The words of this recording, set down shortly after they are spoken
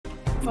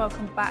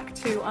Welcome back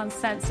to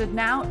Uncensored,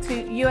 now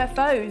to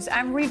UFOs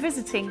and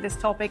revisiting this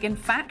topic, in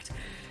fact,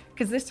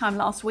 because this time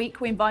last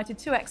week we invited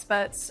two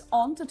experts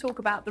on to talk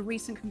about the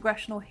recent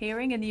congressional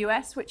hearing in the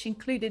US, which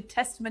included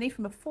testimony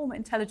from a former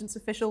intelligence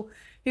official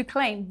who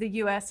claimed the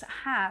US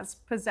has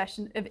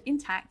possession of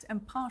intact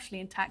and partially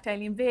intact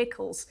alien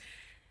vehicles.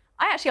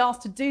 I actually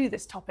asked to do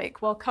this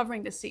topic while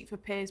covering this Seat for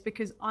Peers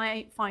because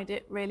I find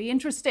it really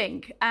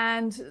interesting.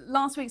 And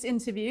last week's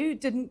interview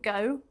didn't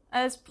go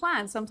as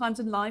planned. Sometimes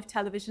in live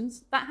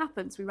televisions, that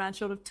happens. We ran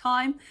short of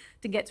time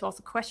to get to ask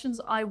the questions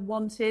I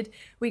wanted.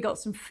 We got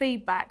some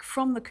feedback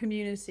from the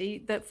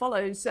community that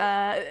follows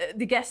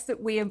the guests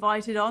that we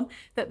invited on,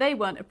 that they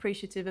weren't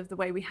appreciative of the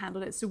way we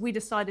handled it. So we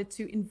decided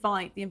to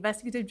invite the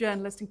investigative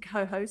journalist and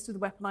co-host of the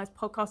Weaponized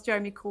podcast,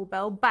 Jeremy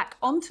Corbell, back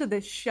onto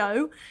this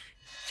show.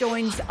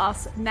 Joins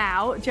us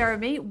now.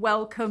 Jeremy,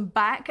 welcome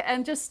back.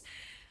 And just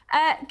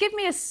give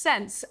me a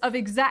sense of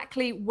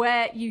exactly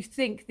where you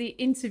think the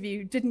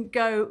interview didn't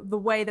go the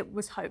way that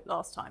was hoped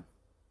last time.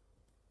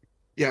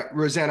 Yeah,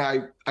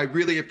 Rosanna, I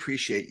really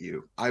appreciate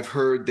you. I've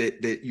heard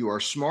that you are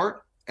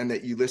smart and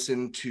that you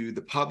listen to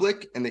the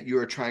public and that you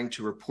are trying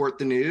to report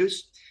the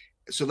news.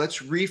 So let's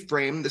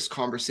reframe this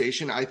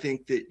conversation. I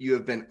think that you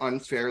have been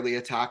unfairly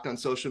attacked on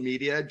social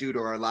media due to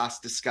our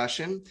last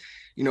discussion.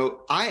 You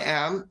know, I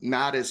am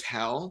mad as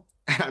hell,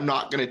 and I'm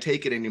not going to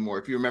take it anymore.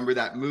 If you remember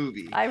that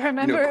movie. I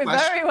remember it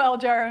very well,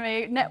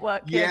 Jeremy.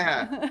 Network.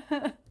 Yeah.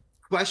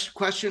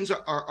 Questions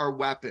are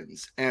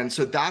weapons. And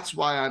so that's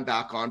why I'm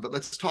back on. But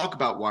let's talk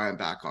about why I'm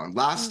back on.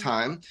 Last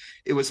time,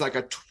 it was like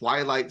a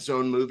Twilight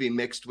Zone movie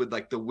mixed with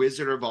like The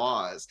Wizard of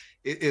Oz.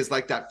 It is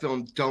like that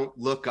film, Don't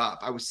Look Up.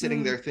 I was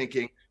sitting there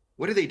thinking,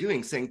 what are they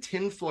doing? Saying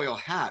tinfoil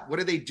hat. What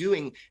are they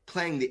doing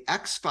playing the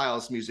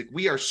X-Files music?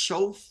 We are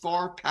so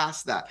far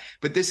past that.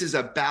 But this is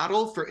a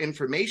battle for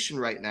information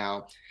right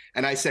now.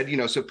 And I said, you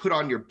know, so put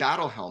on your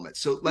battle helmet.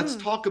 So let's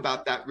talk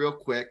about that real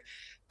quick.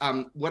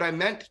 What I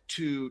meant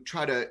to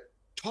try to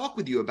talk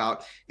with you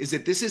about is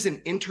that this is an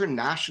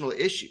international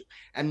issue.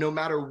 And no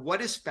matter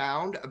what is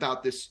found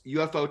about this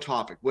UFO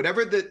topic,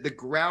 whatever the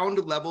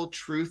ground level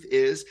truth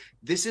is,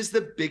 this is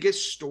the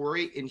biggest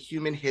story in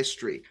human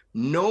history.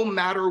 No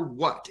matter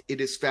what it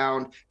is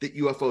found that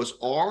UFOs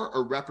are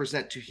or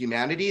represent to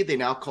humanity, they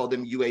now call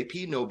them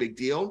UAP, no big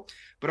deal.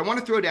 But I want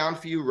to throw down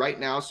for you right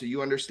now so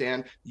you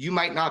understand, you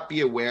might not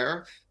be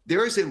aware,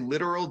 there is a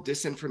literal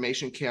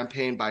disinformation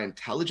campaign by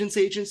intelligence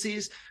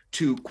agencies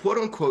to quote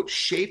unquote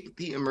shape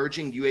the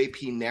emerging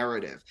UAP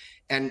narrative.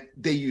 And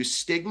they use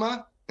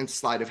stigma and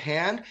sleight of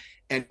hand,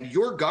 and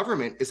your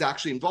government is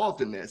actually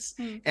involved in this.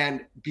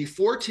 And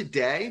before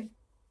today,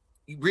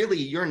 really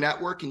your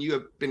network and you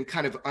have been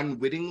kind of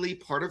unwittingly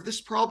part of this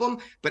problem.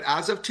 But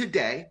as of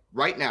today,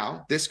 right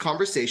now, this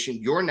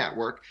conversation, your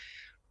network,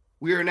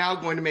 we are now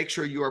going to make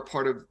sure you are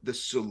part of the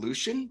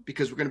solution,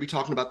 because we're going to be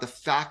talking about the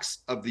facts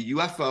of the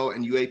UFO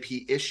and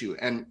UAP issue.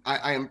 And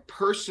I am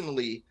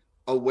personally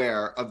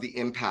aware of the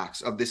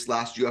impacts of this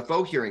last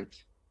UFO hearing.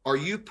 Are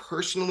you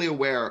personally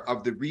aware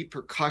of the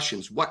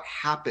repercussions, what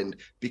happened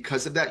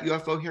because of that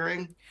UFO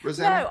hearing,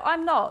 Rosanna? No,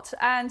 I'm not.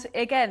 And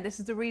again, this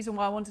is the reason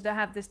why I wanted to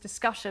have this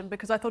discussion,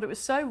 because I thought it was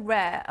so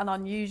rare and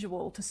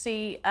unusual to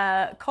see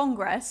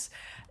Congress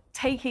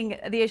taking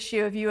the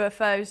issue of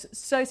UFOs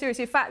so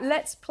seriously. In fact,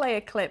 let's play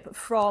a clip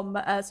from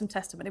some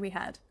testimony we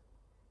had.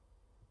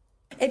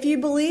 If you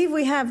believe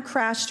we have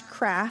crashed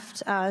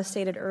craft,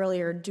 stated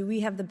earlier, do we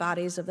have the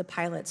bodies of the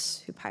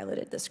pilots who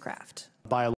piloted this craft?